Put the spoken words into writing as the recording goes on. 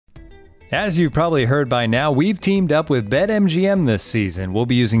As you've probably heard by now, we've teamed up with BetMGM this season. We'll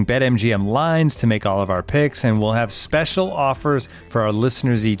be using BetMGM lines to make all of our picks, and we'll have special offers for our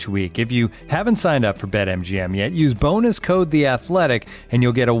listeners each week. If you haven't signed up for BetMGM yet, use bonus code The Athletic, and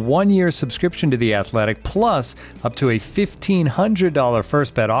you'll get a 1-year subscription to The Athletic, plus up to a $1,500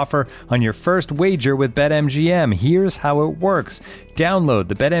 first bet offer on your first wager with BetMGM. Here's how it works. Download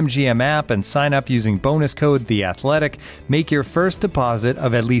the BetMGM app and sign up using bonus code The Athletic. Make your first deposit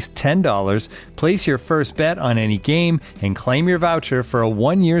of at least $10. Place your first bet on any game and claim your voucher for a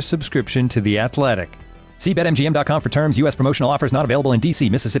 1-year subscription to The Athletic. See BetMGM.com for terms. U.S. promotional offers not available in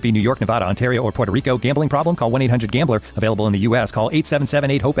D.C., Mississippi, New York, Nevada, Ontario, or Puerto Rico. Gambling problem? Call 1-800-GAMBLER. Available in the U.S. Call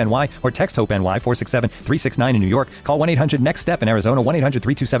 877-8-HOPE-NY or text HOPE-NY 467-369 in New York. Call 1-800-NEXT-STEP in Arizona.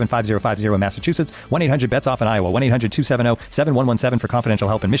 1-800-327-5050 in Massachusetts. 1-800-BETS-OFF in Iowa. 1-800-270-7117 for confidential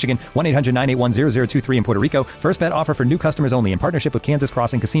help in Michigan. 1-800-981-0023 in Puerto Rico. First bet offer for new customers only in partnership with Kansas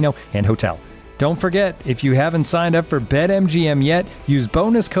Crossing Casino and Hotel. Don't forget, if you haven't signed up for BetMGM yet, use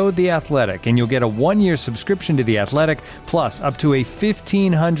bonus code The Athletic, and you'll get a 1-year subscription to The Athletic, plus up to a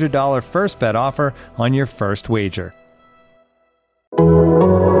 $1,500 first bet offer on your first wager.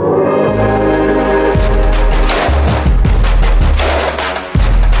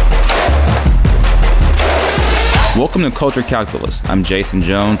 Welcome to Culture Calculus. I'm Jason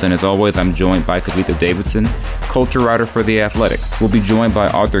Jones, and as always, I'm joined by Kavitha Davidson, culture writer for The Athletic. We'll be joined by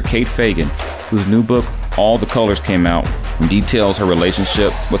author Kate Fagan, whose new book, All the Colors, came out and details her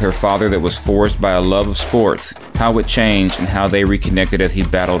relationship with her father that was forged by a love of sports, how it changed, and how they reconnected as he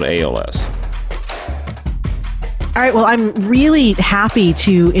battled ALS. All right, well, I'm really happy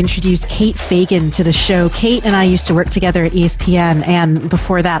to introduce Kate Fagan to the show. Kate and I used to work together at ESPN, and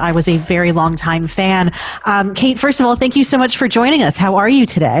before that, I was a very long-time fan. Kate, first of all, thank you so much for joining us. How are you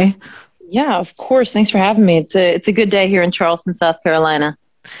today? Yeah, of course. Thanks for having me. It's a good day here in Charleston, South Carolina.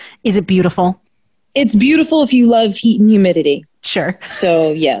 Is it beautiful? It's beautiful if you love heat and humidity. Sure.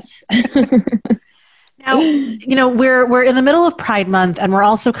 So, yes. Now, we're in the middle of Pride Month, and we're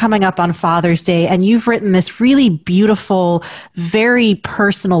also coming up on Father's Day, and you've written this really beautiful, very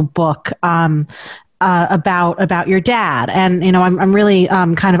personal book about your dad. And, I'm really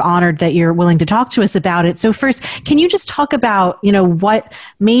kind of honored that you're willing to talk to us about it. So first, can you just talk about, what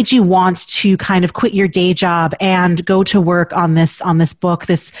made you want to kind of quit your day job and go to work on this book?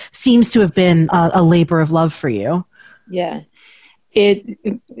 This seems to have been a labor of love for you. Yeah.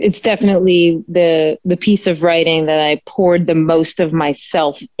 It's definitely the piece of writing that I poured the most of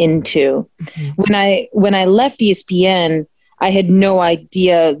myself into. Mm-hmm. When I left ESPN, I had no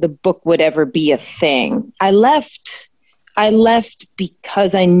idea the book would ever be a thing. I left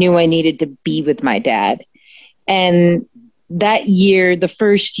because I knew I needed to be with my dad. And that year, the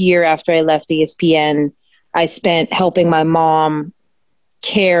first year after I left ESPN, I spent helping my mom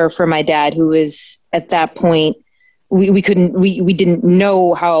care for my dad, who was at that point, we didn't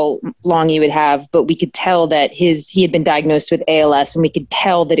know how long he would have, but we could tell that he had been diagnosed with ALS, and we could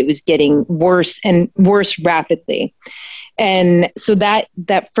tell that it was getting worse and worse rapidly. And so that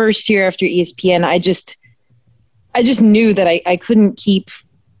first year after ESPN, I just knew that I couldn't keep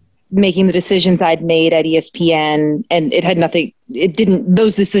making the decisions I'd made at ESPN, and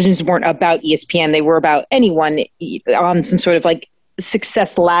those decisions weren't about ESPN. They were about anyone on some sort of like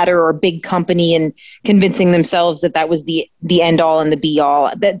success ladder or big company, and convincing themselves that was the end all and the be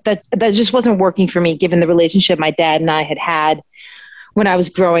all. That just wasn't working for me, given the relationship my dad and I had when I was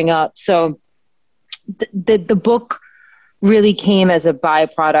growing up. So the book really came as a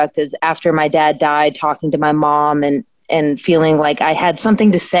byproduct, as after my dad died, talking to my mom and feeling like I had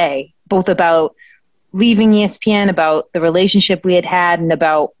something to say, both about leaving ESPN, about the relationship we had, and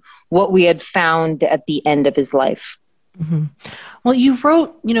about what we had found at the end of his life. Mm-hmm. Well, you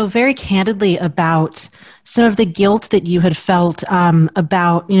wrote, very candidly about some of the guilt that you had felt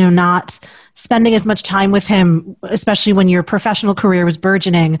about, not spending as much time with him, especially when your professional career was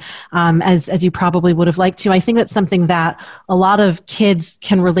burgeoning, as you probably would have liked to. I think that's something that a lot of kids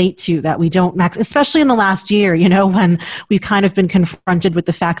can relate to, that we don't, especially in the last year, when we've kind of been confronted with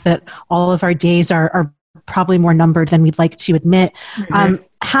the fact that all of our days are probably more numbered than we'd like to admit. Mm-hmm.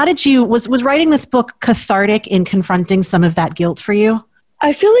 How did was writing this book cathartic in confronting some of that guilt for you?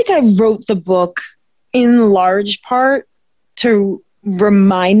 I feel like I wrote the book in large part to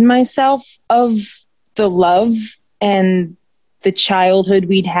remind myself of the love and the childhood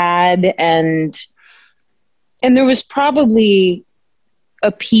we'd had. And there was probably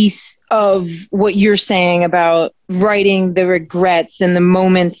a piece of what you're saying about writing the regrets and the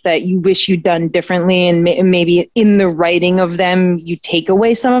moments that you wish you'd done differently, and maybe in the writing of them, you take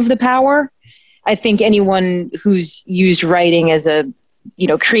away some of the power. I think anyone who's used writing as a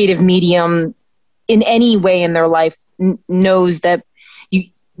creative medium in any way in their life knows that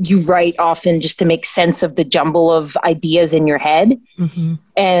you write often just to make sense of the jumble of ideas in your head. Mm-hmm.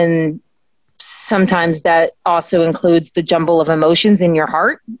 And sometimes that also includes the jumble of emotions in your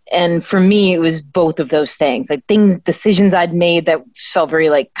heart. And for me, it was both of those things, like decisions I'd made that felt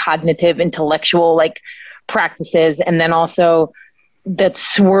very like cognitive, intellectual, like practices. And then also that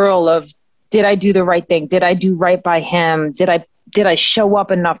swirl of, did I do the right thing? Did I do right by him? Did I show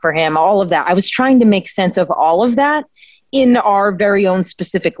up enough for him? All of that. I was trying to make sense of all of that in our very own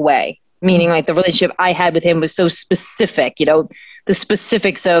specific way, meaning like the relationship I had with him was so specific, the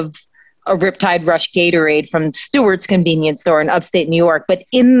specifics of a Riptide Rush Gatorade from Stewart's convenience store in upstate New York. But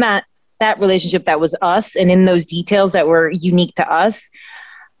in that relationship that was us, and in those details that were unique to us,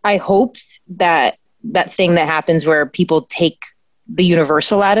 I hoped that thing that happens where people take the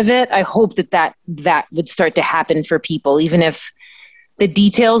universal out of it, I hope that would start to happen for people, even if the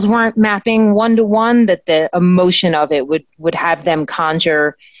details weren't mapping one-to-one, that the emotion of it would have them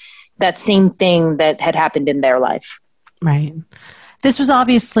conjure that same thing that had happened in their life. Right. This was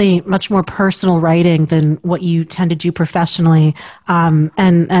obviously much more personal writing than what you tend to do professionally. And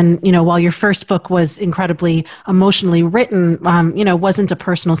while your first book was incredibly emotionally written, wasn't a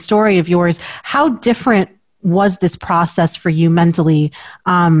personal story of yours, how different was this process for you mentally,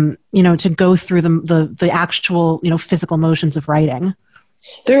 to go through the actual, physical motions of writing?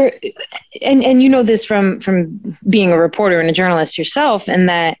 There, and you know this from being a reporter and a journalist yourself, and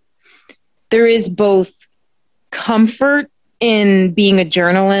that there is both comfort in being a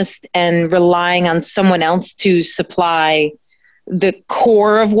journalist and relying on someone else to supply the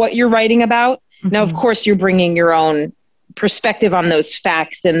core of what you're writing about. Mm-hmm. Now, of course, you're bringing your own perspective on those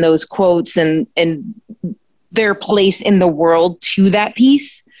facts and those quotes and their place in the world to that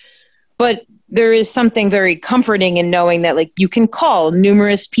piece. But there is something very comforting in knowing that like you can call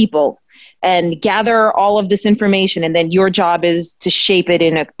numerous people and gather all of this information, and then your job is to shape it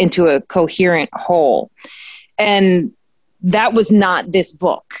into a coherent whole. And that was not this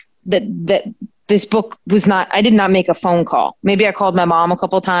book. That this book was not. I did not make a phone call. Maybe I called my mom a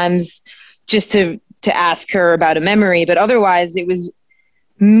couple of times just to ask her about a memory, but otherwise it was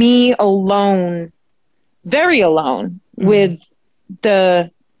me alone, very alone, mm-hmm. with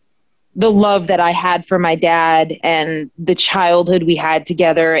the love that I had for my dad and the childhood we had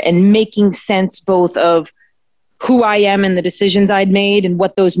together, and making sense both of who I am and the decisions I'd made and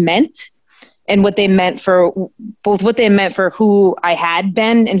what those meant, and what they meant for who I had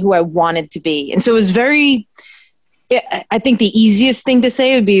been and who I wanted to be. And so it was I think the easiest thing to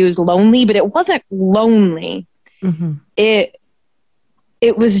say would be it was lonely, but it wasn't lonely. Mm-hmm.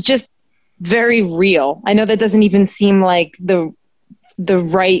 It was just very real. I know that doesn't even seem like the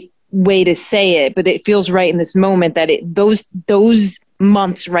right way to say it, but it feels right in this moment that those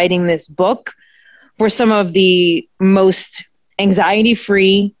months writing this book were some of the most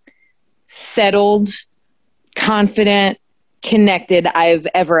anxiety-free, settled, confident, connected I've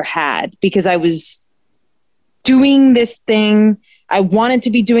ever had, because I was doing this thing. I wanted to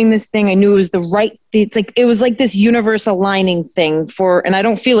be doing this thing. I knew it was the right, it was like this universe aligning thing and I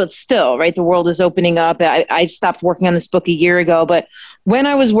don't feel it still, right? The world is opening up. I stopped working on this book a year ago, but when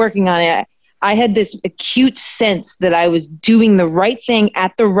I was working on it, I had this acute sense that I was doing the right thing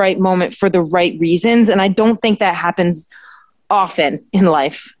at the right moment for the right reasons. And I don't think that happens often in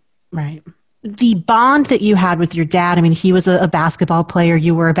life. Right. The bond that you had with your dad, I mean, he was a basketball player,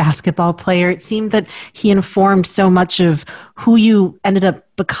 you were a basketball player. It seemed that he informed so much of who you ended up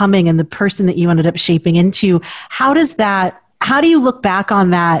becoming and the person that you ended up shaping into. How do you look back on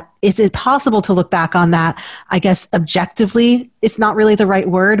that? Is it possible to look back on that, I guess, objectively? It's not really the right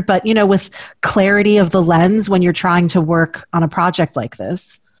word, but, with clarity of the lens when you're trying to work on a project like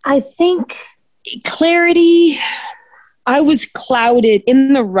this? I think clarity, I was clouded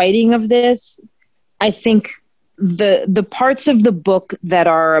in the writing of this. I think the parts of the book that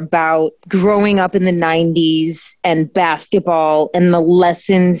are about growing up in the 90s and basketball and the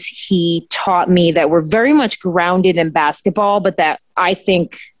lessons he taught me that were very much grounded in basketball, but that I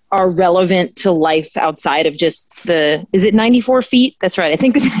think are relevant to life outside of just is it 94 feet? That's right. I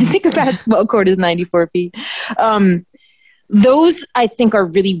think a basketball court is 94 feet. Those I think are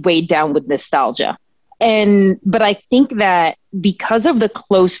really weighed down with nostalgia. But I think that because of the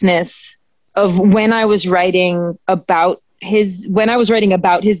closeness of when I was writing about his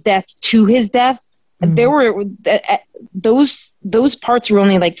death to his death, mm-hmm. there were those parts were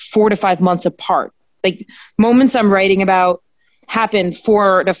only like 4 to 5 months apart. Like moments I'm writing about happened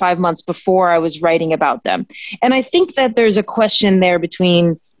 4 to 5 months before I was writing about them. And I think that there's a question there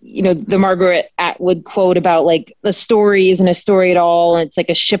between the Margaret Atwood quote about like the story isn't a story at all. And it's like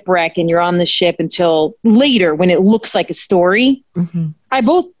a shipwreck and you're on the ship until later when it looks like a story. Mm-hmm. I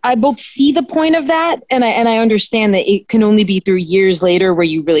both see the point of that. And I understand that it can only be through years later where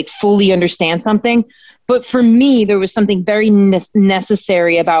you really fully understand something. But for me, there was something very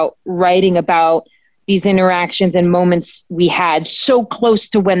necessary about writing about these interactions and moments we had so close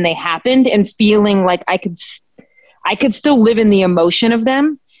to when they happened and feeling like I could still live in the emotion of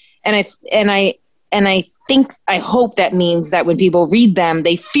them. And I hope that means that when people read them,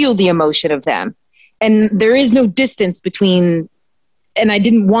 they feel the emotion of them. And there is no distance between, and I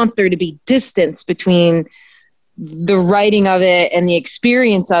didn't want there to be distance between the writing of it and the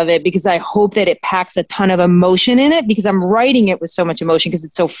experience of it, because I hope that it packs a ton of emotion in it, because I'm writing it with so much emotion because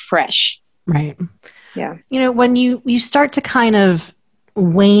it's so fresh. Right. Yeah. When you start to kind of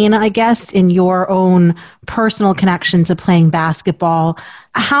wane, I guess, in your own personal connection to playing basketball,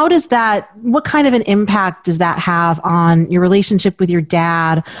 what kind of an impact does that have on your relationship with your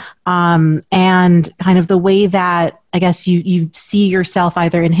dad, and kind of the way that, I guess, you see yourself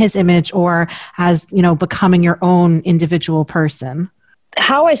either in his image or as, becoming your own individual person?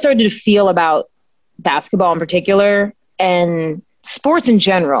 How I started to feel about basketball in particular and sports in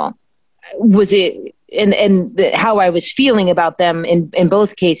general was it, and how I was feeling about them in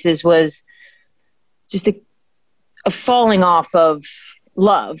both cases was just a falling off of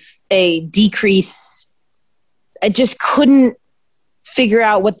love, a decrease. I just couldn't figure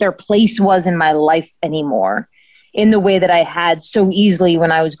out what their place was in my life anymore in the way that I had so easily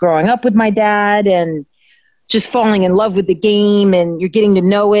when I was growing up with my dad and just falling in love with the game and you're getting to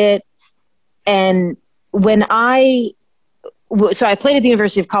know it. And when I played at the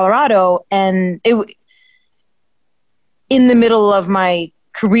University of Colorado, and in the middle of my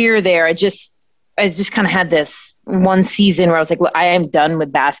career there, I just kind of had this one season where I was like, well, I am done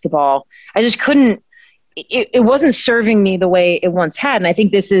with basketball. I just couldn't, it wasn't serving me the way it once had. And I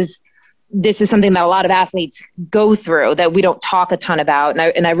think this is something that a lot of athletes go through that we don't talk a ton about.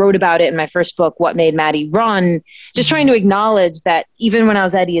 And I wrote about it in my first book, What Made Maddie Run, just trying to acknowledge that even when I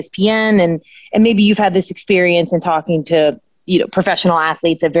was at ESPN, and maybe you've had this experience in talking to, professional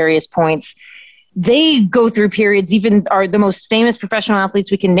athletes at various points, they go through periods, even are the most famous professional athletes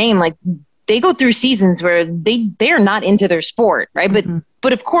we can name, like they go through seasons where they are not into their sport, right? Mm-hmm.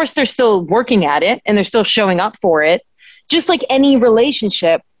 But of course they're still working at it and they're still showing up for it. Just like any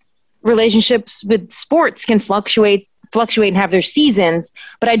relationships with sports can fluctuate and have their seasons.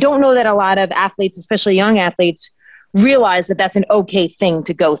 But I don't know that a lot of athletes, especially young athletes, realize that that's an okay thing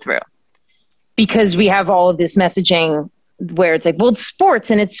to go through, because we have all of this messaging where it's like, well, it's sports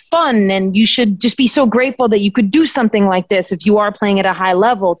and it's fun and you should just be so grateful that you could do something like this if you are playing at a high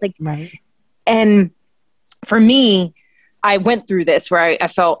level. It's like, right. And for me, I went through this where I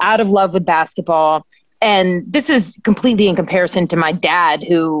fell out of love with basketball. And this is completely in comparison to my dad,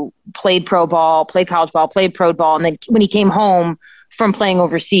 who played pro ball, played college ball, played pro ball. And then when he came home from playing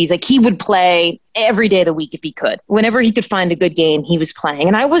overseas, like he would play every day of the week if he could. Whenever he could find a good game, he was playing.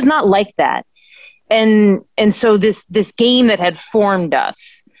 And I was not like that. And so this game that had formed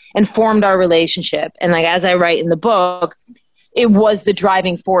us and formed our relationship, and like as I write in the book, it was the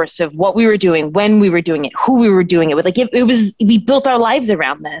driving force of what we were doing, when we were doing it, who we were doing it with. Like it was, we built our lives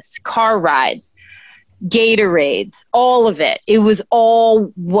around this. Car rides, Gatorades, all of it. It was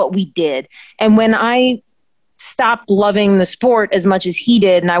all what we did. And when I stopped loving the sport as much as he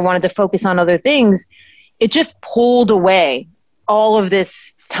did, and I wanted to focus on other things, it just pulled away all of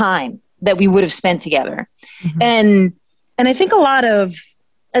this time that we would have spent together. Mm-hmm. And I think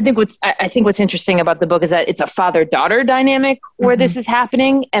I think what's interesting about the book is that it's a father-daughter dynamic where this is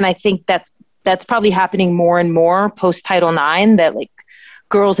happening. And I think that's probably happening more and more post Title IX, that like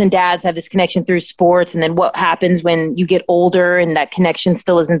girls and dads have this connection through sports. And then what happens when you get older and that connection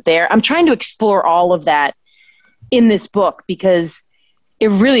still isn't there. I'm trying to explore all of that in this book because it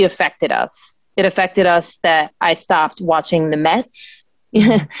really affected us. It affected us that I stopped watching the Mets.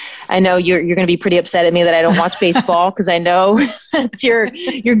 I know you're going to be pretty upset at me that I don't watch baseball, because I know that's your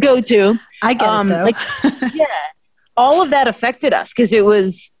go-to. I get it though. Yeah, all of that affected us because it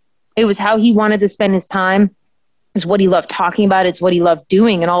was how he wanted to spend his time. It's what he loved talking about. It's what he loved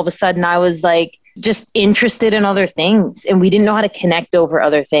doing. And all of a sudden I was like just interested in other things, and we didn't know how to connect over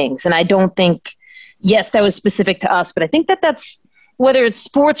other things. And I don't think, yes, that was specific to us, but I think that's whether it's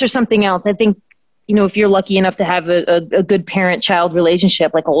sports or something else. I think, if you're lucky enough to have a good parent-child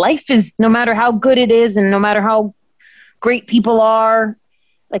relationship, like life is, no matter how good it is and no matter how great people are,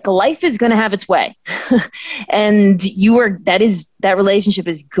 like life is going to have its way. And that relationship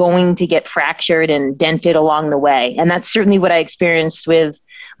is going to get fractured and dented along the way. And that's certainly what I experienced with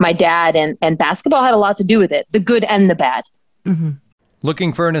my dad, and basketball had a lot to do with it, the good and the bad. Mm-hmm.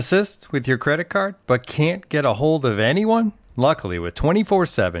 Looking for an assist with your credit card, but can't get a hold of anyone? Luckily, with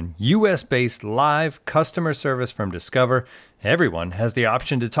 24/7 U.S.-based live customer service from Discover, everyone has the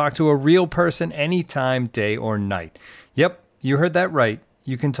option to talk to a real person anytime, day or night. Yep, you heard that right.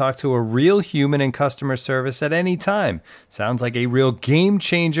 You can talk to a real human in customer service at any time. Sounds like a real game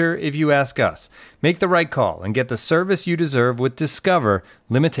changer if you ask us. Make the right call and get the service you deserve with Discover.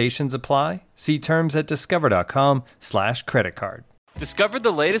 Limitations apply. See terms at discover.com/creditcard. Discover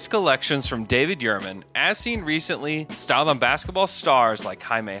the latest collections from David Yurman, as seen recently, styled on basketball stars like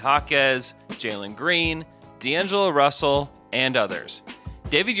Jaime Jaquez, Jalen Green, D'Angelo Russell, and others.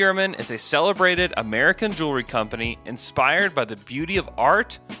 David Yurman is a celebrated American jewelry company inspired by the beauty of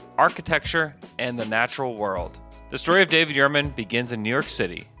art, architecture, and the natural world. The story of David Yurman begins in New York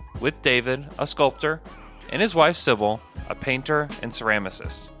City, with David, a sculptor, and his wife Sybil, a painter and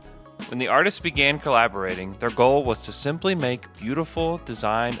ceramicist. When the artists began collaborating, their goal was to simply make beautiful,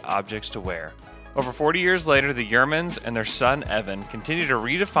 designed objects to wear. Over 40 years later, the Yurmans and their son Evan continue to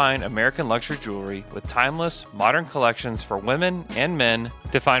redefine American luxury jewelry with timeless, modern collections for women and men,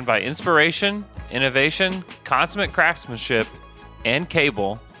 defined by inspiration, innovation, consummate craftsmanship, and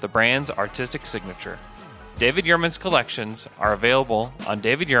Cable, the brand's artistic signature. David Yurman's collections are available on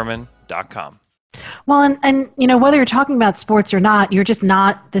davidyurman.com. Well, and you know, whether you're talking about sports or not, you're just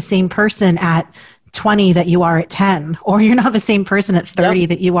not the same person at 20 that you are at 10, or you're not the same person at 30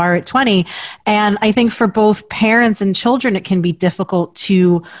 that you are at 20. And I think for both parents and children, it can be difficult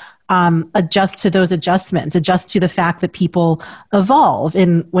to adjust to those adjustments, adjust to the fact that people evolve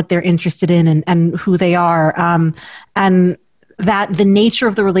in what they're interested in and who they are. And that the nature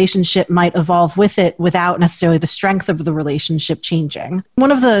of the relationship might evolve with it without necessarily the strength of the relationship changing.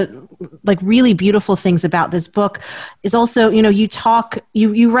 One of the really beautiful things about this book is also, you know, you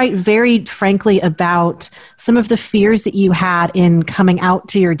write very frankly about some of the fears that you had in coming out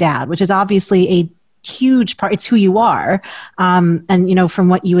to your dad, which is obviously a huge part. It's who you are. And, you know, from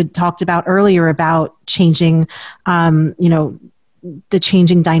what you had talked about earlier about changing, the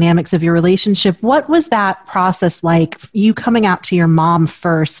changing dynamics of your relationship. What was that process like, you coming out to your mom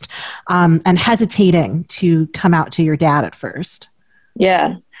first, and hesitating to come out to your dad at first?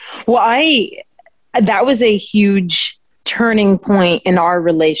 Yeah. Well, that was a huge turning point in our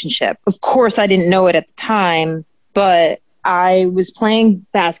relationship. Of course, I didn't know it at the time, but I was playing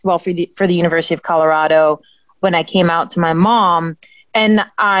basketball for the University of Colorado when I came out to my mom, and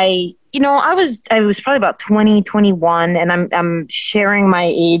I was probably about 20, 21, and I'm sharing my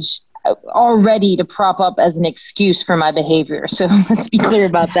age already to prop up as an excuse for my behavior. So let's be clear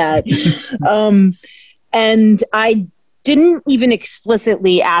about that. And I didn't even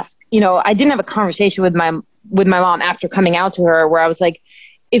explicitly ask, I didn't have a conversation with my mom after coming out to her where I was like,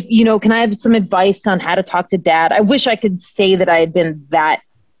 can I have some advice on how to talk to dad? I wish I could say that I had been that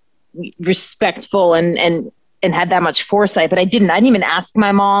respectful and had that much foresight, but I didn't. I didn't even ask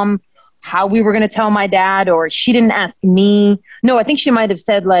my mom how we were going to tell my dad, or she didn't ask me. No, I think she might have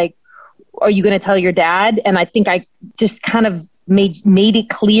said like, are you going to tell your dad? And I think I just kind of made it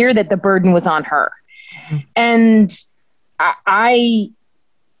clear that the burden was on her. Mm-hmm. And I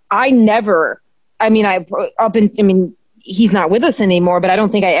never, he's not with us anymore, but I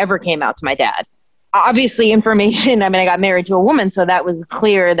don't think I ever came out to my dad. Obviously information, I got married to a woman, so that was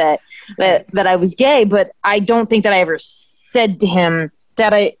clear that I was gay, but I don't think that I ever said to him,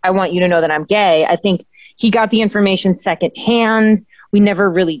 Dad, I want you to know that I'm gay. I think he got the information secondhand. We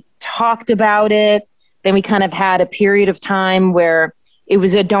never really talked about it. Then we kind of had a period of time where it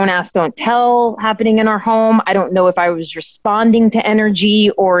was a don't ask, don't tell happening in our home. I don't know if I was responding to energy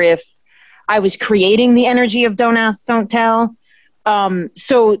or if I was creating the energy of don't ask, don't tell.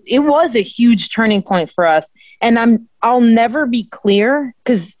 So it was a huge turning point for us. And I'll never be clear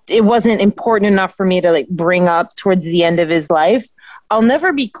because it wasn't important enough for me to bring up towards the end of his life. I'll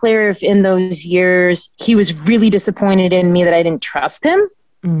never be clear if in those years he was really disappointed in me that I didn't trust him.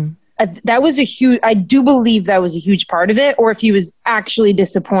 Mm. I do believe that was a huge part of it, or if he was actually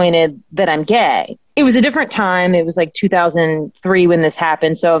disappointed that I'm gay. It was a different time. It was 2003 when this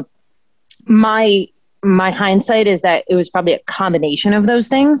happened. So my hindsight is that it was probably a combination of those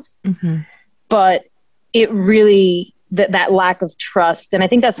things, mm-hmm. But it really, that lack of trust. And I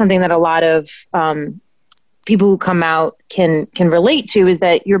think that's something that a lot of, people who come out can relate to, is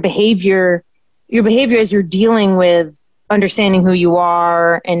that your behavior as you're dealing with understanding who you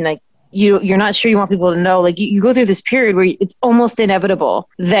are and you're not sure you want people to know. Like you go through this period where it's almost inevitable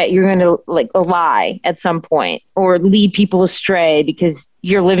that you're going to like lie at some point or lead people astray because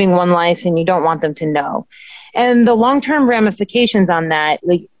you're living one life and you don't want them to know. And the long-term ramifications on that,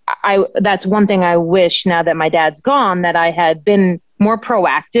 like that's one thing I wish now that my dad's gone, that I had been more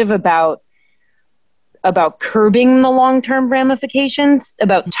proactive about curbing the long-term ramifications,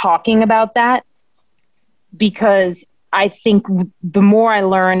 about talking about that, because I think the more I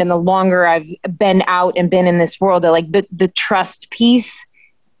learned and the longer I've been out and been in this world, that like the trust piece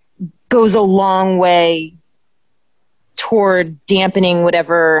goes a long way toward dampening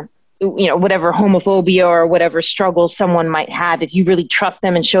whatever homophobia or whatever struggles someone might have. If you really trust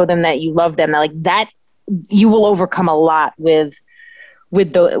them and show them that you love them, that you will overcome a lot with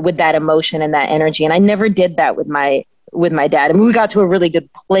that emotion and that energy. And I never did that with my dad. I mean, we got to a really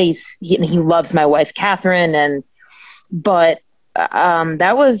good place. He loves my wife, Catherine, but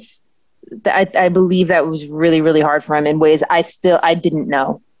that was, I believe that was really, really hard for him in ways I didn't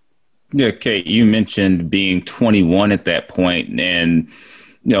know. Yeah, Kate, you mentioned being 21 at that point, and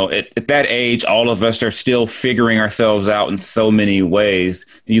at that age, all of us are still figuring ourselves out in so many ways.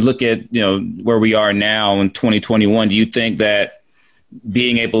 You look at where we are now in 2021. Do you think that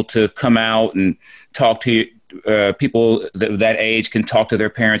being able to come out and talk to people that age can talk to their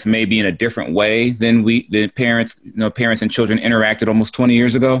parents maybe in a different way than parents and children interacted almost 20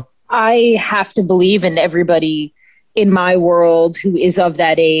 years ago? I have to believe in everybody in my world who is of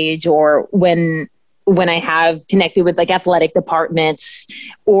that age, or when I have connected with like athletic departments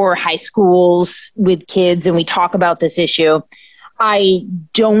or high schools with kids and we talk about this issue. I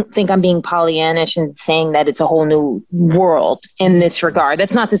don't think I'm being Pollyannish and saying that it's a whole new world in this regard.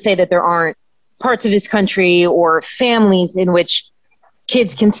 That's not to say that there aren't parts of this country or families in which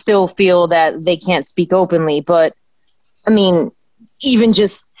kids can still feel that they can't speak openly. But I mean, even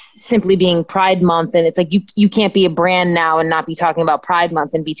just simply being Pride Month, and it's like you can't be a brand now and not be talking about Pride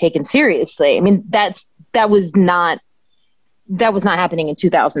Month and be taken seriously. I mean, that was not happening in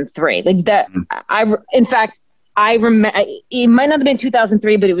 2003. Like that, I remember it might not have been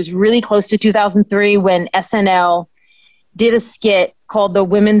 2003, but it was really close to 2003 when SNL did a skit called the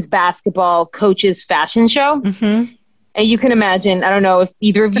Women's Basketball Coaches Fashion Show. Mm-hmm. And you can imagine, I don't know if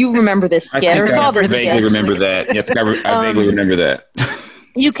either of you remember this skit or saw this skit. I vaguely remember that. Yeah, I vaguely remember that.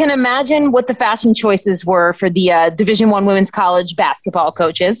 You can imagine what the fashion choices were for the Division I women's college basketball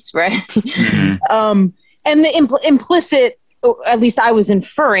coaches, right? Mm-hmm. And the implicit, at least I was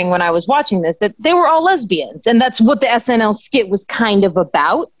inferring when I was watching this, that they were all lesbians. And that's what the SNL skit was kind of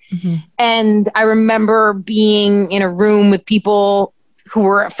about. Mm-hmm. And I remember being in a room with people who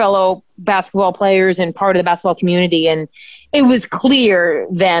were fellow basketball players and part of the basketball community. And it was clear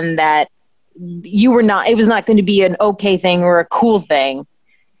then that it was not going to be an okay thing or a cool thing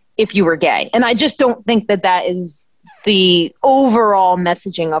if you were gay. And I just don't think that is the overall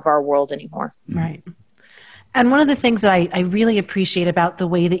messaging of our world anymore. Right. And one of the things that I really appreciate about the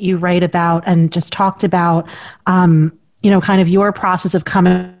way that you write about and just talked about, kind of your process of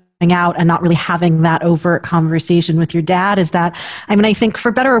coming out and not really having that overt conversation with your dad is that, I mean, I think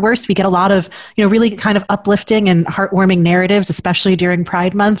for better or worse, we get a lot of, really kind of uplifting and heartwarming narratives, especially during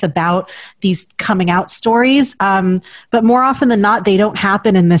Pride Month, about these coming out stories. But more often than not, they don't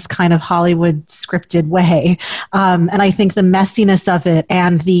happen in this kind of Hollywood scripted way. And I think the messiness of it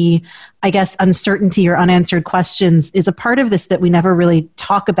and the, I guess, uncertainty or unanswered questions is a part of this that we never really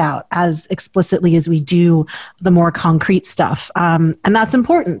talk about as explicitly as we do the more concrete stuff. And that's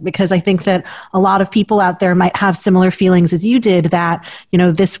important because I think that a lot of people out there might have similar feelings as you did that,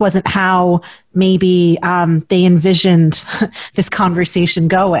 this wasn't how maybe they envisioned this conversation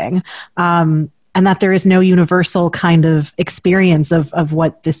going. And that there is no universal kind of experience of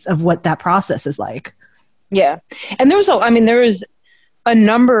what that process is like. Yeah. And there was a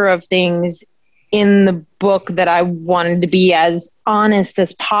number of things in the book that I wanted to be as honest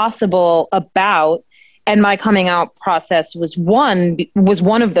as possible about. And my coming out process was one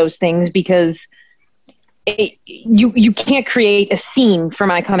of those things because you can't create a scene for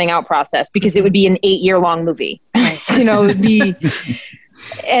my coming out process because it would be an 8-year-long movie. It would be,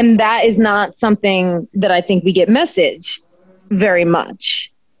 and that is not something that I think we get messaged very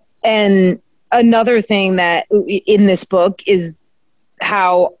much. And another thing that in this book is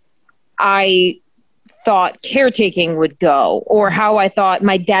how I thought caretaking would go, or how I thought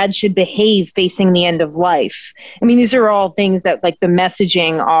my dad should behave facing the end of life. I mean, these are all things that like the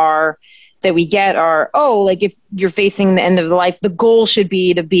messaging that we get are, like if you're facing the end of the life, the goal should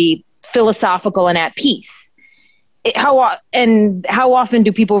be to be philosophical and at peace. how often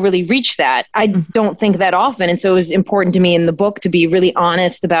do people really reach that? I don't think that often. And so it was important to me in the book to be really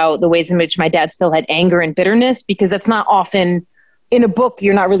honest about the ways in which my dad still had anger and bitterness, because that's not often in a book.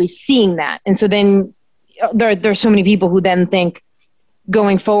 You're not really seeing that. And so then there's so many people who then think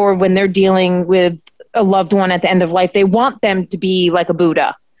going forward, when they're dealing with a loved one at the end of life, they want them to be like a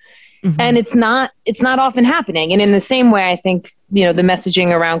Buddha. And it's not often happening. And in the same way, I think, the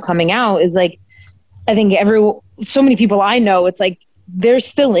messaging around coming out is like, I think so many people I know, it's like they're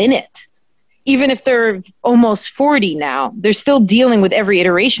still in it. Even if they're almost 40 now, they're still dealing with every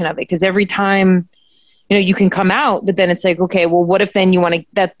iteration of it, because every time, you can come out, but then it's like, okay, well, what if then you want to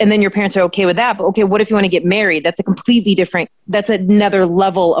that, and then your parents are okay with that, but okay, what if you want to get married? That's that's another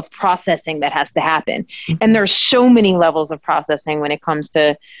level of processing that has to happen. And there's so many levels of processing when it comes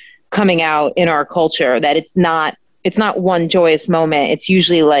to coming out in our culture, that it's not one joyous moment. It's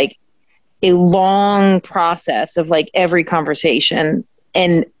usually like a long process of like every conversation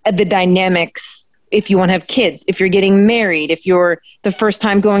and the dynamics. If you want to have kids, if you're getting married, if you're the first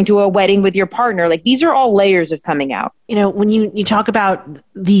time going to a wedding with your partner, like these are all layers of coming out. When you talk about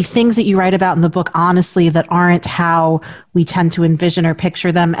the things that you write about in the book, honestly, that aren't how we tend to envision or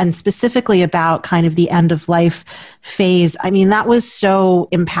picture them, and specifically about kind of the end of life phase, I mean, that was so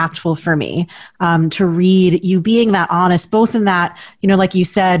impactful for me to read you being that honest, both in that, like you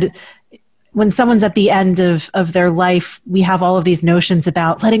said, when someone's at the end of their life, we have all of these notions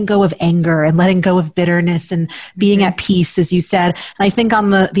about letting go of anger and letting go of bitterness and being at peace, as you said. And I think on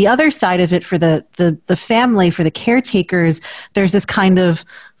the other side of it, for the family, for the caretakers, there's this kind of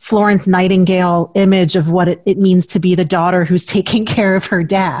Florence Nightingale image of what it means to be the daughter who's taking care of her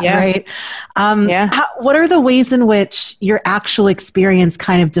dad, right? What are the ways in which your actual experience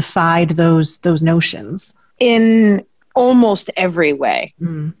kind of defied those notions? In almost every way.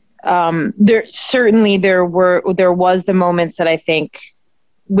 There was the moments that I think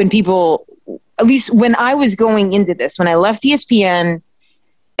when people, at least when I was going into this, when I left ESPN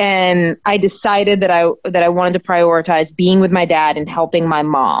and I decided that I wanted to prioritize being with my dad and helping my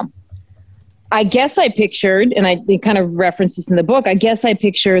mom, I guess I pictured, and I kind of reference this in the book, I guess I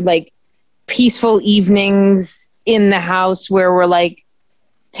pictured like peaceful evenings in the house where we're like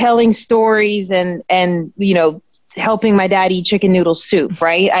telling stories and helping my dad eat chicken noodle soup,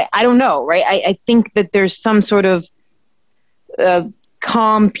 right? I don't know, right? I think that there's some sort of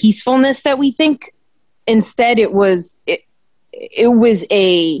calm peacefulness that we think. Instead, it was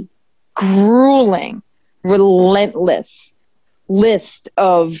a grueling, relentless list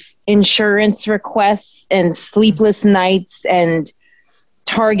of insurance requests and sleepless nights and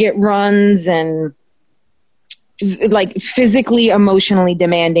Target runs and like physically, emotionally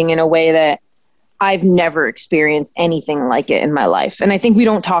demanding in a way that I've never experienced anything like it in my life. And I think we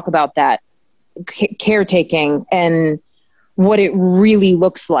don't talk about that caretaking and what it really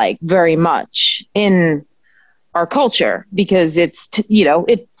looks like very much in our culture, because it's,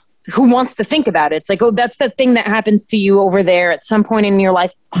 who wants to think about it? It's like, oh, that's the thing that happens to you over there at some point in your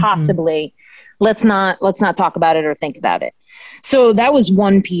life, possibly. Let's not talk about it or think about it. So that was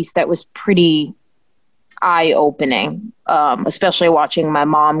one piece that was pretty eye-opening, especially watching my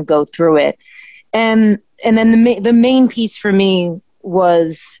mom go through it. And then the main piece for me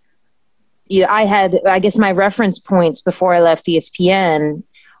was, I had, I guess, my reference points before I left ESPN.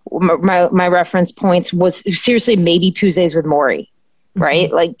 My reference points was seriously maybe Tuesdays with Morrie, right?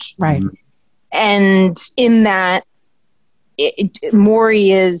 Right. And in that,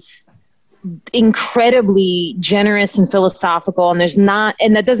 Morrie is incredibly generous and philosophical, and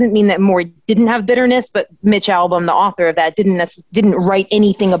and that doesn't mean that Morrie didn't have bitterness, but Mitch Albom, the author of that, didn't write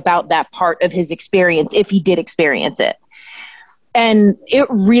anything about that part of his experience, if he did experience it. And it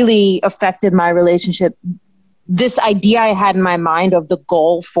really affected my relationship. This idea I had in my mind of the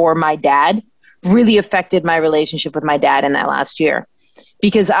goal for my dad really affected my relationship with my dad in that last year,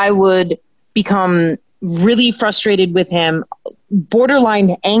 because I would become really frustrated with him,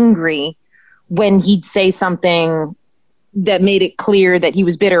 borderline angry, when he'd say something that made it clear that he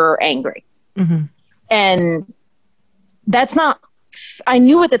was bitter or angry. And that's not, I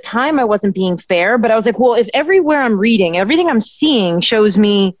knew at the time I wasn't being fair, but I was like, well, if everywhere I'm reading, everything I'm seeing shows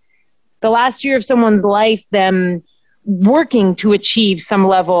me the last year of someone's life, them working to achieve some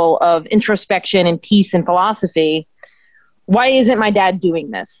level of introspection and peace and philosophy, why isn't my dad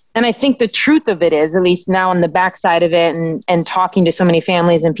doing this? And I think the truth of it is, at least now on the backside of it and talking to so many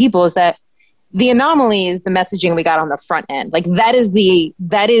families and people, is that The anomaly is the messaging we got on the front end. Like that is the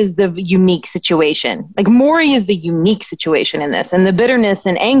unique situation. Like Maury is the unique situation in this, and the bitterness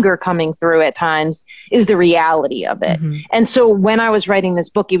and anger coming through at times is the reality of it. Mm-hmm. And so when I was writing this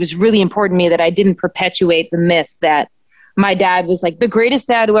book, it was really important to me that I didn't perpetuate the myth that my dad was like the greatest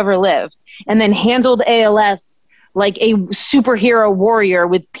dad who ever lived, and then handled ALS like a superhero warrior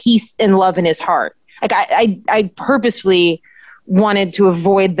with peace and love in his heart. Like I purposefully wanted to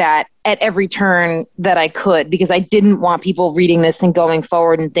avoid that at every turn that I could, because I didn't want people reading this and going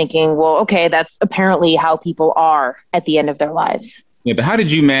forward and thinking, well, okay, that's apparently how people are at the end of their lives. Yeah, but how did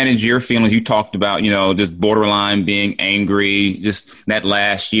you manage your feelings? You talked about, just borderline being angry, just that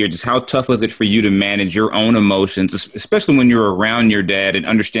last year. Just how tough was it for you to manage your own emotions, especially when you're around your dad and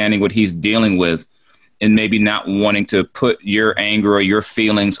understanding what he's dealing with and maybe not wanting to put your anger or your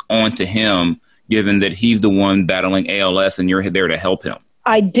feelings onto him, given that he's the one battling ALS and you're there to help him?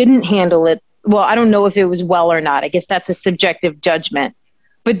 I didn't handle it. Well, I don't know if it was well or not. I guess that's a subjective judgment.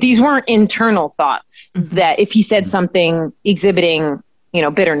 But these weren't internal thoughts that if he said something exhibiting,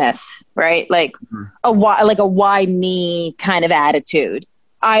 bitterness, right? Like a why me kind of attitude.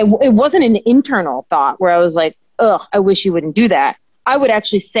 It wasn't an internal thought where I was like, ugh, I wish you wouldn't do that. I would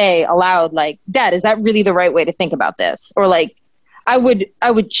actually say aloud, like, Dad, is that really the right way to think about this? Or like, I would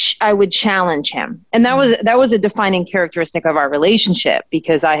challenge him. And that was a defining characteristic of our relationship,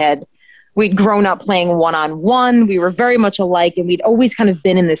 because we'd grown up playing one-on-one. We were very much alike, and we'd always kind of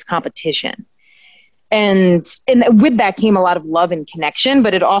been in this competition. And with that came a lot of love and connection,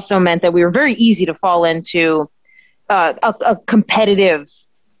 but it also meant that we were very easy to fall into a competitive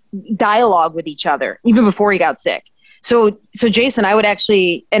dialogue with each other, even before he got sick. So Jason, I would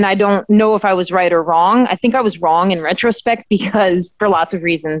actually, and I don't know if I was right or wrong. I think I was wrong in retrospect, because for lots of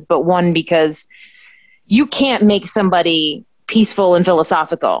reasons, but one, because you can't make somebody peaceful and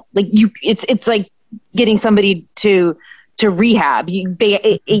philosophical. Like it's like getting somebody to rehab.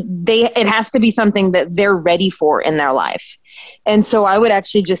 It has to be something that they're ready for in their life. And so I would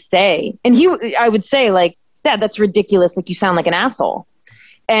actually just say, I would say like, Dad, that's ridiculous. Like, you sound like an asshole.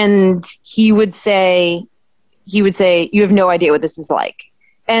 And he would say, you have no idea what this is like.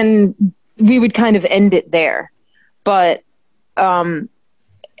 And we would kind of end it there. But I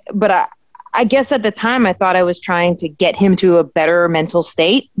guess at the time I thought I was trying to get him to a better mental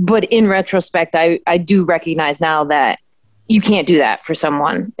state. But in retrospect, I do recognize now that you can't do that for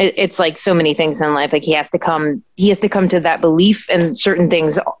someone. It's like so many things in life. Like he has to come to that belief and certain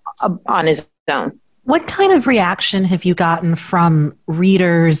things on his own. What kind of reaction have you gotten from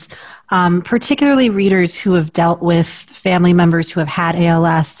readers, particularly readers who have dealt with family members who have had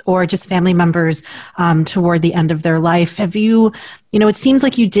ALS, or just family members toward the end of their life? Have you, it seems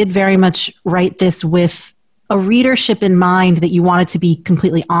like you did very much write this with a readership in mind that you wanted to be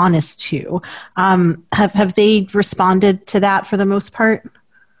completely honest to. Have they responded to that for the most part?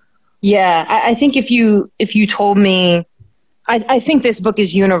 Yeah, I think if you told me, I think this book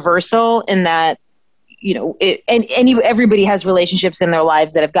is universal in that, everybody has relationships in their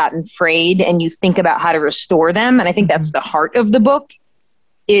lives that have gotten frayed, and you think about how to restore them. And I think that's the heart of the book,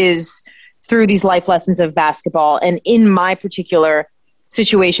 is through these life lessons of basketball. And in my particular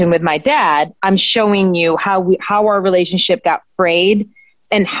situation with my dad, I'm showing you how our relationship got frayed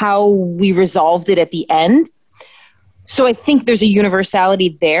and how we resolved it at the end. So I think there's a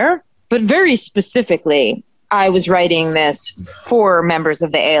universality there, but very specifically, I was writing this for members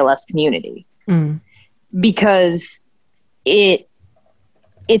of the ALS community. Because every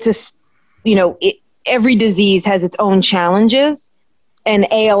disease has its own challenges, and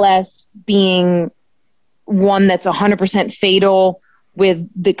ALS being one that's 100% fatal with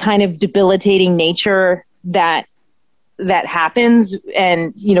the kind of debilitating nature that happens.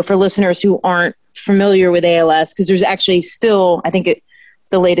 And, for listeners who aren't familiar with ALS, because there's actually still, I think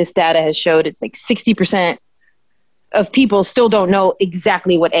the latest data has showed it's like 60% of people still don't know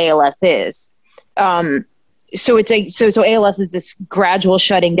exactly what ALS is. So ALS is this gradual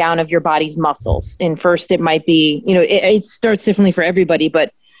shutting down of your body's muscles. And first it might be, it starts differently for everybody,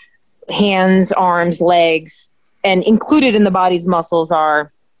 but hands, arms, legs, and included in the body's muscles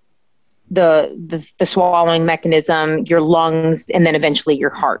are the swallowing mechanism, your lungs, and then eventually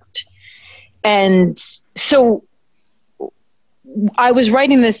your heart. And so I was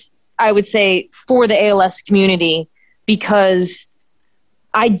writing this, I would say, for the ALS community, because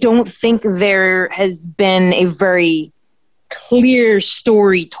I don't think there has been a very clear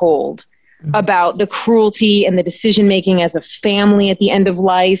story told about the cruelty and the decision-making as a family at the end of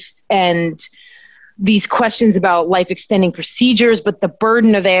life, and these questions about life extending procedures, but the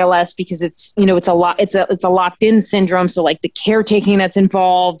burden of ALS, because it's a locked in syndrome. So like the caretaking that's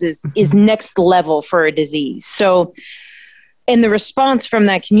involved is next level for a disease. So, and the response from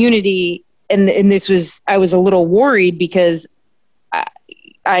that community, and I was a little worried because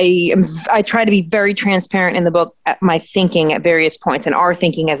I try to be very transparent in the book at my thinking at various points and our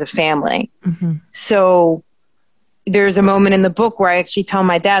thinking as a family. Mm-hmm. So there's a moment in the book where I actually tell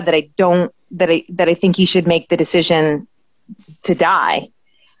my dad that I think he should make the decision to die.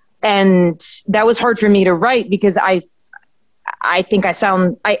 And that was hard for me to write because I think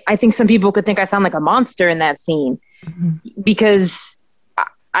some people could think I sound like a monster in that scene, because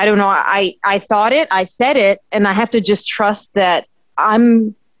I don't know. I thought it, I said it, and I have to just trust that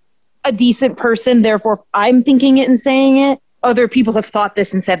I'm a decent person. Therefore, I'm thinking it and saying it. Other people have thought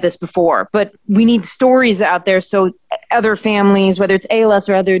this and said this before, but we need stories out there. So other families, whether it's ALS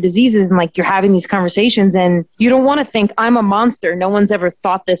or other diseases, and like you're having these conversations and you don't want to think I'm a monster. No one's ever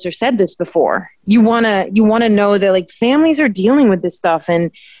thought this or said this before. You want to know that like families are dealing with this stuff, and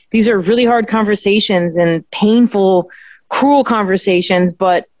these are really hard conversations and painful, cruel conversations,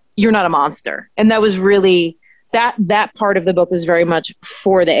 but you're not a monster. And that was really that part of the book was very much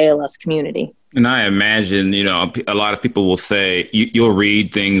for the ALS community. And I imagine, a lot of people will say, you'll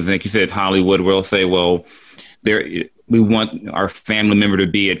read things, like you said, Hollywood, where they'll say, well, we want our family member to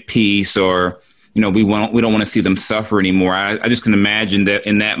be at peace, or, we don't want to see them suffer anymore. I just can imagine that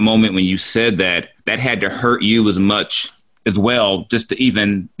in that moment when you said that had to hurt you as much as well, just to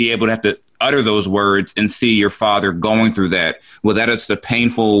even be able to have to utter those words and see your father going through that. Well, that is a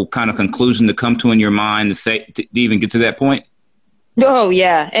painful kind of conclusion to come to in your mind to even get to that point. Oh,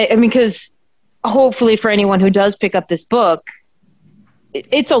 yeah. I mean, because hopefully for anyone who does pick up this book,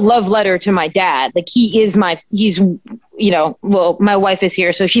 it's a love letter to my dad. Like my wife is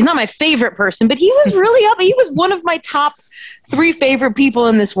here, so she's not my favorite person, but he was really he was one of my top 3 favorite people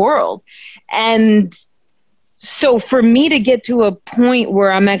in this world. And so for me to get to a point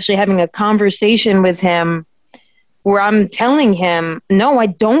where I'm actually having a conversation with him, where I'm telling him, no, I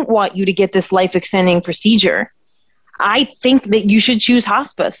don't want you to get this life extending procedure. I think that you should choose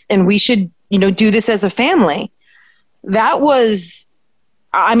hospice and we should, do this as a family. That was,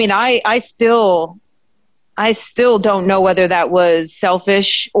 I still don't know whether that was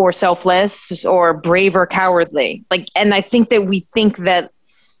selfish or selfless or brave or cowardly. And I think that we think that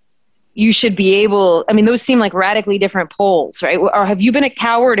you should be able, those seem like radically different poles, right? Or have you been a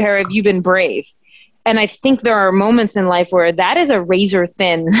coward or have you been brave? And I think there are moments in life where that is a razor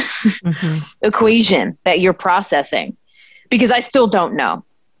thin equation that you're processing, because I still don't know.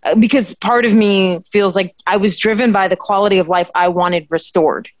 Because part of me feels like I was driven by the quality of life I wanted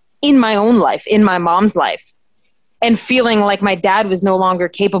restored in my own life, in my mom's life, and feeling like my dad was no longer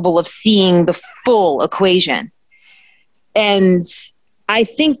capable of seeing the full equation. And I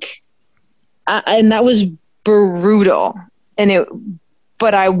think, and that was brutal.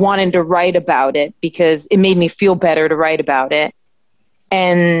 But I wanted to write about it because it made me feel better to write about it.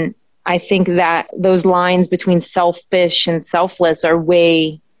 And I think that those lines between selfish and selfless are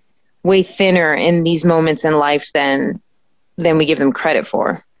way, way thinner in these moments in life than we give them credit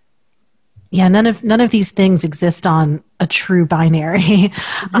for. Yeah, none of these things exist on a true binary.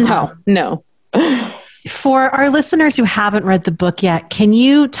 No. For our listeners who haven't read the book yet, can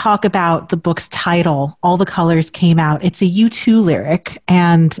you talk about the book's title, All the Colors Came Out? It's a U2 lyric,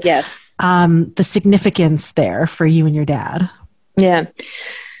 and yes, the significance there for you and your dad. Yeah.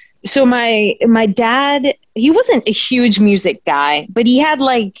 So my dad, he wasn't a huge music guy, but he had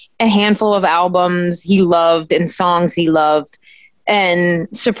like a handful of albums he loved and songs he loved. And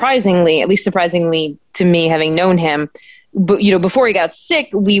surprisingly, at least surprisingly to me, having known him, but before he got sick,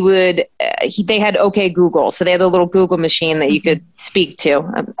 we would, they had OK Google. So they had a little Google machine that you could speak to.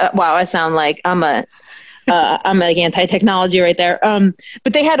 Wow. I sound like I'm like anti-technology right there.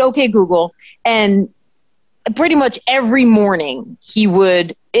 But they had OK Google, and pretty much every morning he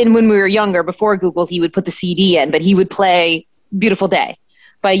would, and when we were younger, before Google, he would put the CD in, but he would play Beautiful Day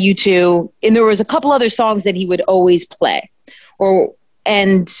by U2. And there was a couple other songs that he would always play.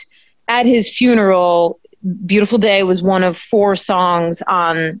 And at his funeral, Beautiful Day was one of 4 songs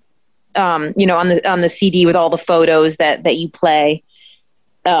on the CD with all the photos that you play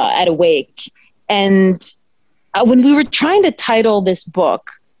at a wake. And when we were trying to title this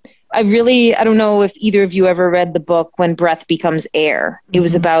book, I don't know if either of you ever read the book When Breath Becomes Air. Mm-hmm. It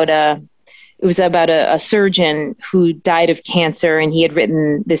was about a surgeon who died of cancer, and he had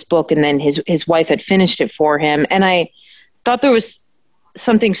written this book, and then his wife had finished it for him. And I thought there was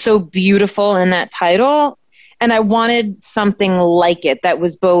something so beautiful in that title, and I wanted something like it that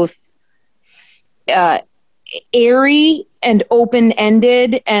was both airy and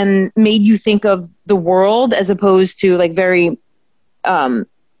open-ended and made you think of the world as opposed to like very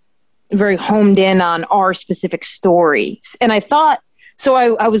homed in on our specific stories. And I thought, so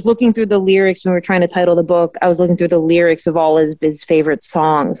I was looking through the lyrics when we were trying to title the book. I was looking through the lyrics of all his favorite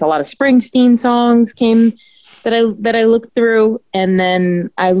songs. A lot of Springsteen songs came that I looked through, and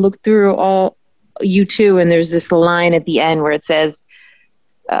then I looked through all U2, and there's this line at the end where it says,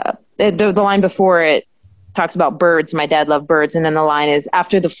 the line before it talks about birds. My dad loved birds, and then the line is,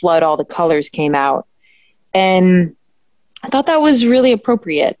 after the flood, all the colors came out. And I thought that was really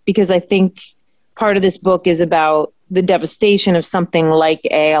appropriate because I think part of this book is about the devastation of something like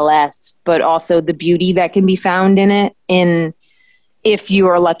ALS, but also the beauty that can be found in it. If you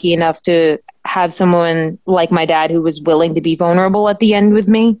are lucky enough to have someone like my dad who was willing to be vulnerable at the end with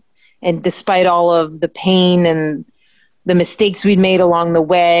me. And despite all of the pain and the mistakes we'd made along the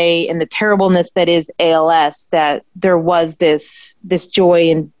way and the terribleness that is ALS, that there was this joy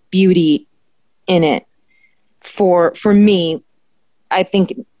and beauty in it. For me, I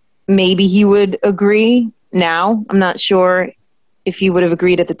think maybe he would agree now. I'm not sure if he would have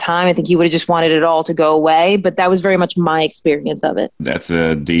agreed at the time. I think he would have just wanted it all to go away, but that was very much my experience of it. That's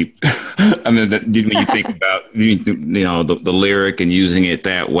a deep, I mean, when you think about, the lyric and using it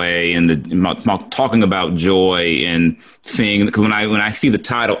that way and talking about joy and seeing, because when I see the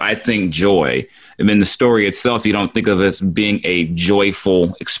title, I think joy. I mean, the story itself, you don't think of it as being a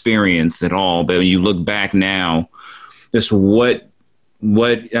joyful experience at all. But when you look back now, just what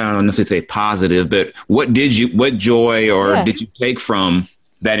I don't know if it's a positive, but what joy did you take from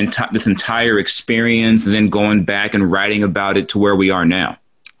this entire experience and then going back and writing about it to where we are now?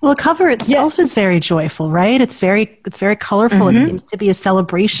 Well, the cover itself is very joyful, right? It's very colorful. Mm-hmm. It seems to be a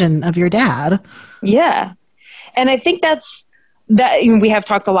celebration of your dad. Yeah. And I think that we have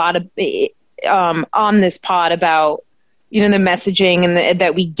talked a lot on this pod about, the messaging and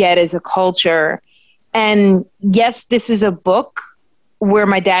that we get as a culture. And yes, this is a book where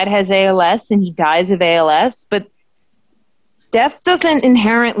my dad has ALS and he dies of ALS, but death doesn't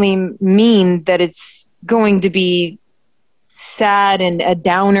inherently mean that it's going to be sad and a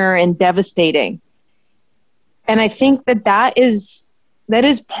downer and devastating. And I think that is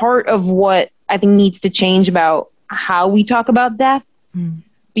part of what I think needs to change about how we talk about death,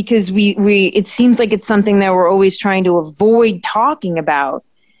 because it seems like it's something that we're always trying to avoid talking about.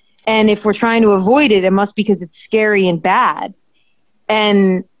 And if we're trying to avoid it, it must be because it's scary and bad.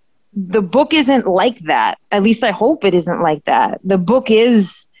 And the book isn't like that. At least I hope it isn't like that. The book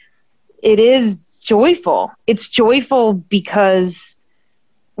is joyful. It's joyful because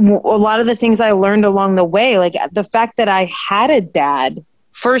a lot of the things I learned along the way, like the fact that I had a dad,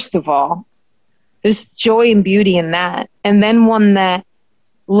 first of all, there's joy and beauty in that. And then one that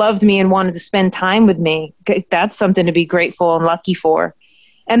loved me and wanted to spend time with me. That's something to be grateful and lucky for.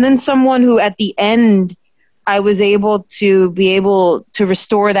 And then someone who at the end, I was able to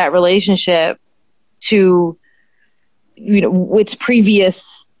restore that relationship to, its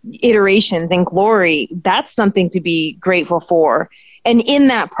previous iterations and glory. That's something to be grateful for. And in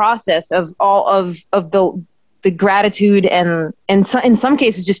that process of all of the gratitude and in some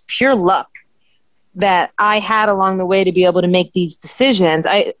cases just pure luck that I had along the way to be able to make these decisions,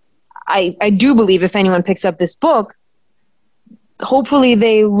 I do believe if anyone picks up this book, hopefully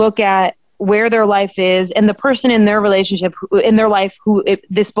they look at where their life is and the person in their relationship, in their life,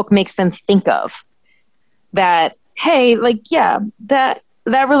 this book makes them think of. That, hey, that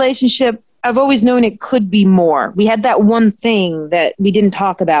relationship, I've always known it could be more. We had that one thing that we didn't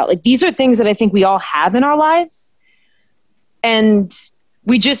talk about. Like, these are things that I think we all have in our lives. And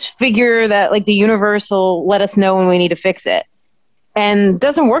we just figure that the universe will let us know when we need to fix it. And it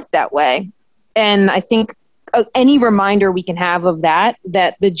doesn't work that way. And I think any reminder we can have of that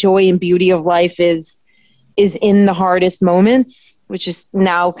the joy and beauty of life is in the hardest moments, which is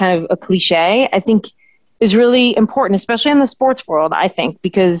now kind of a cliche, I think is really important, especially in the sports world, I think,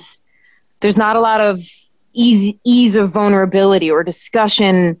 because there's not a lot of ease of vulnerability or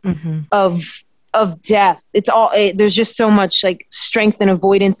discussion of death. There's just so much strength and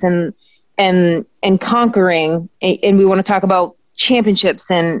avoidance and conquering. And we want to talk about championships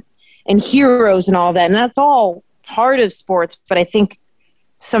and heroes and all that. And that's all part of sports. But I think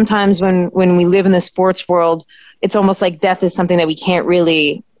sometimes when we live in the sports world, it's almost like death is something that we can't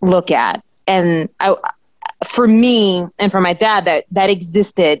really look at. And for me and for my dad, that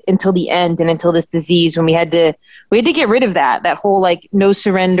existed until the end and until this disease, when we had to get rid of that whole no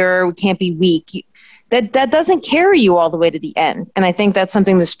surrender, we can't be weak. That doesn't carry you all the way to the end. And I think that's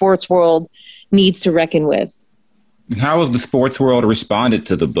something the sports world needs to reckon with. How has the sports world responded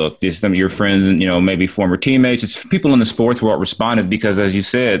to the book? Just some of your friends and, maybe former teammates, just people in the sports world responded because, as you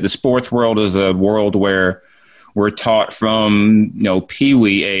said, the sports world is a world where we're taught from,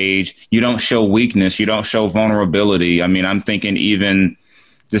 peewee age, you don't show weakness, you don't show vulnerability. I mean, I'm thinking even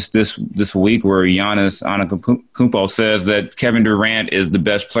this week where Giannis Antetokounmpo says that Kevin Durant is the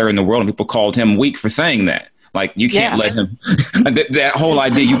best player in the world, and people called him weak for saying that. Like, you can't let him, that whole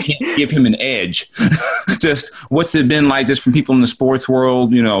idea, you can't give him an edge. Just what's it been like just from people in the sports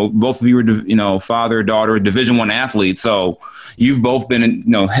world? Both of you are, father, daughter, Division I athletes. So you've both been,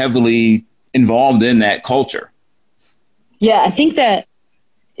 heavily involved in that culture. Yeah, I think that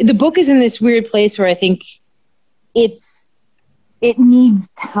the book is in this weird place where I think it needs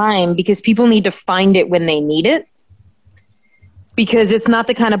time because people need to find it when they need it. Because it's not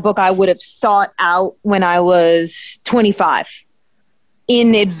the kind of book I would have sought out when I was 25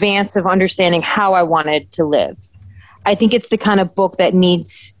 in advance of understanding how I wanted to live. I think it's the kind of book that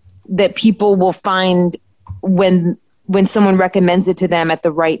people will find when someone recommends it to them at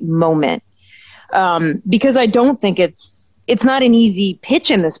the right moment. Because I don't think it's not an easy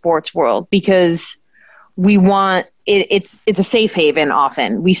pitch in the sports world because we want it's a safe haven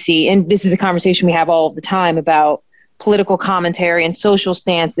often we see. And this is a conversation we have all of the time about political commentary and social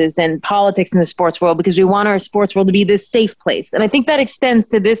stances and politics in the sports world because we want our sports world to be this safe place. And I think that extends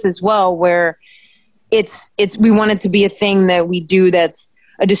to this as well, where we want it to be a thing that we do that's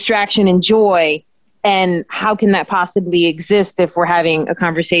a distraction and joy. And how can that possibly exist if we're having a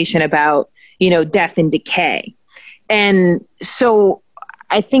conversation about, death and decay? And so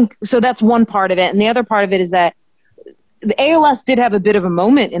I think, so that's one part of it. And the other part of it is that the ALS did have a bit of a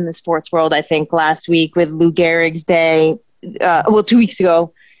moment in the sports world, I think, last week with Lou Gehrig's Day. 2 weeks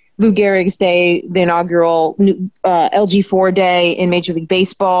ago, Lou Gehrig's Day, the inaugural LG4 Day in Major League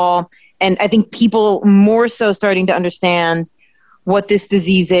Baseball. And I think people more so starting to understand what this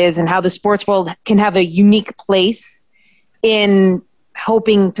disease is and how the sports world can have a unique place in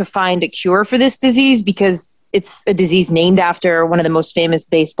hoping to find a cure for this disease because it's a disease named after one of the most famous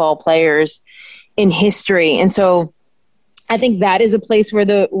baseball players in history. And so I think that is a place where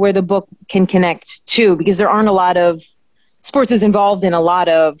the book can connect to, because there aren't a lot of sports is involved in a lot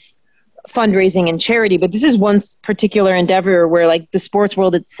of fundraising and charity, but this is one particular endeavor where like the sports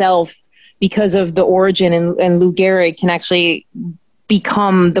world itself, because of the origin and Lou Gehrig, can actually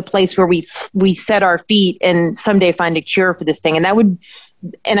become the place where we set our feet and someday find a cure for this thing.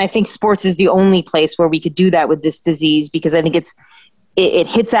 And I think sports is the only place where we could do that with this disease, because I think it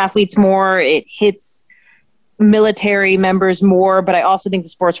hits athletes more, it hits military members more, but I also think the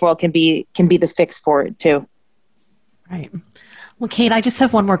sports world can be the fix for it too. Right. Well, Kate, I just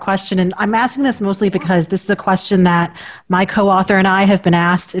have one more question, and I'm asking this mostly because this is a question that my co-author and I have been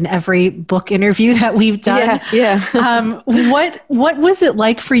asked in every book interview that we've done. Yeah. What was it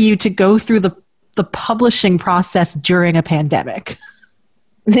like for you to go through the publishing process during a pandemic?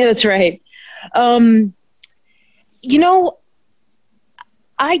 That's right. I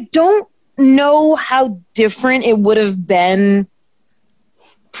don't know how different it would have been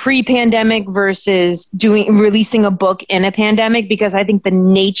pre-pandemic versus releasing a book in a pandemic, because I think the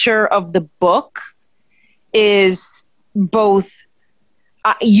nature of the book is both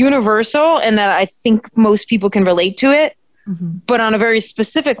universal and that I think most people can relate to it, but on a very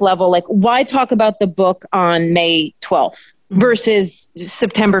specific level, like why talk about the book on May 12th versus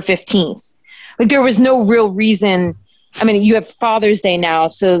September 15th? Like there was no real reason. I mean, you have Father's Day now,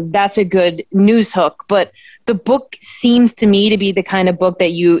 so that's a good news hook. But the book seems to me to be the kind of book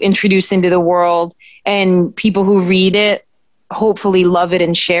that you introduce into the world and people who read it hopefully love it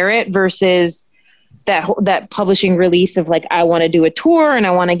and share it, versus that publishing release of like, I want to do a tour and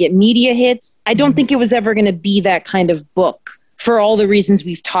I want to get media hits. I don't think it was ever going to be that kind of book for all the reasons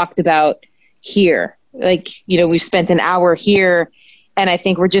we've talked about here. Like, we've spent an hour here, and I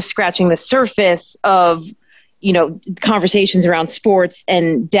think we're just scratching the surface of conversations around sports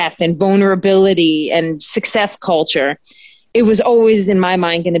and death and vulnerability and success culture. It was always in my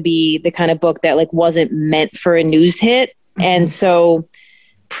mind going to be the kind of book that like wasn't meant for a news hit. And so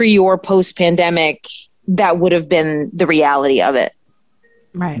pre or post pandemic, that would have been the reality of it.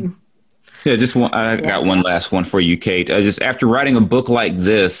 Right. Yeah. I got one last one for you, Kate. Just after writing a book like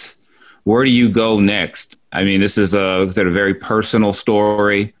this, where do you go next? I mean, this is a very personal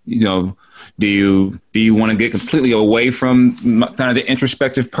story. Do you want to get completely away from kind of the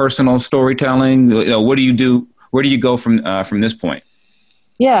introspective personal storytelling? What do you do? Where do you go from this point?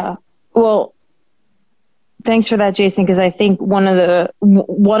 Yeah. Well, thanks for that, Jason, because I think one of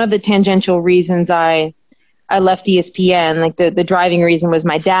the tangential reasons I left ESPN, like the driving reason was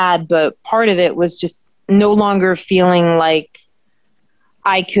my dad, but part of it was just no longer feeling like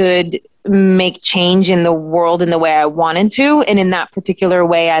I could make change in the world in the way I wanted to. And in that particular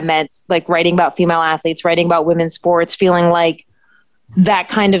way, I meant like writing about female athletes, writing about women's sports, feeling like that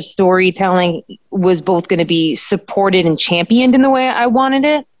kind of storytelling was both going to be supported and championed in the way I wanted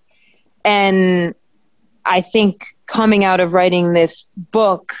it. And I think coming out of writing this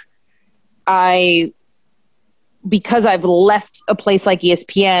book, because I've left a place like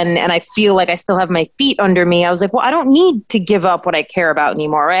ESPN and I feel like I still have my feet under me, I was like, well, I don't need to give up what I care about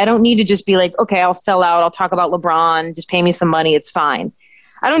anymore. Right? I don't need to just be like, okay, I'll sell out. I'll talk about LeBron. Just pay me some money. It's fine.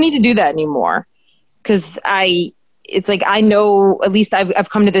 I don't need to do that anymore. Cause it's like, I know, at least I've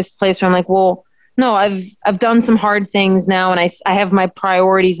come to this place where I'm like, well, no, I've done some hard things now. And I have my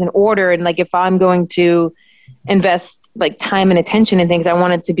priorities in order. And like, if I'm going to invest like time and attention and things, I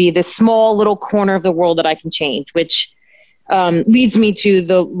want it to be this small little corner of the world that I can change, which leads me to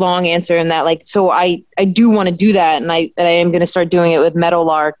the long answer in that, like, so I do want to do that. And I am going to start doing it with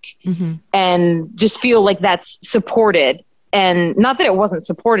Meadowlark and just feel like that's supported. And not that it wasn't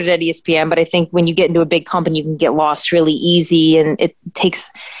supported at ESPN, but I think when you get into a big company, you can get lost really easy. And it takes,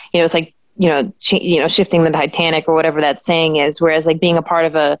 it's like, shifting the Titanic or whatever that saying is. Whereas like being a part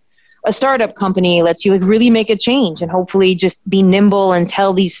of a startup company lets you like really make a change and hopefully just be nimble and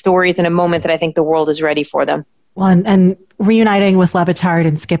tell these stories in a moment that I think the world is ready for them. Well, and reuniting with Le Batard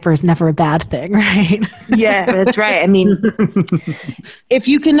and Skipper is never a bad thing, right? Yeah, that's right. I mean, if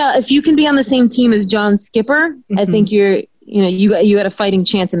you can be on the same team as John Skipper, I think you got a fighting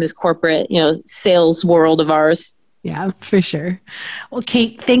chance in this corporate, sales world of ours. Yeah, for sure. Well,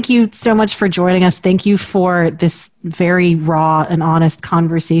 Kate, thank you so much for joining us. Thank you for this very raw and honest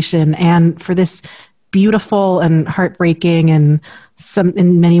conversation and for this beautiful and heartbreaking and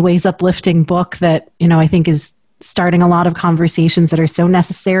in many ways uplifting book that, I think is starting a lot of conversations that are so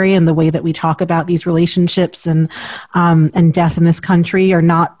necessary. And the way that we talk about these relationships and death in this country are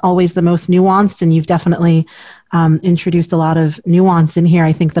not always the most nuanced. And you've definitely introduced a lot of nuance in here.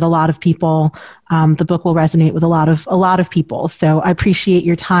 I think that a lot of people, the book will resonate with a lot of people. So I appreciate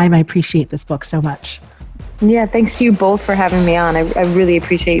your time. I appreciate this book so much. Yeah, thanks to you both for having me on. I really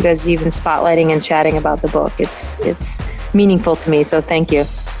appreciate you guys even spotlighting and chatting about the book. It's meaningful to me. So thank you.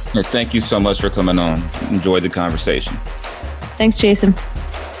 Yeah, thank you so much for coming on. Enjoyed the conversation. Thanks, Jason.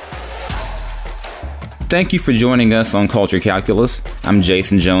 Thank you for joining us on Culture Calculus. I'm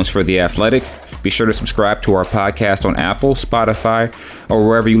Jason Jones for The Athletic. Be sure to subscribe to our podcast on Apple, Spotify, or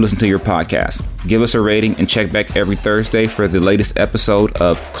wherever you listen to your podcast. Give us a rating and check back every Thursday for the latest episode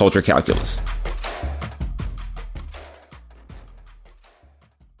of Culture Calculus.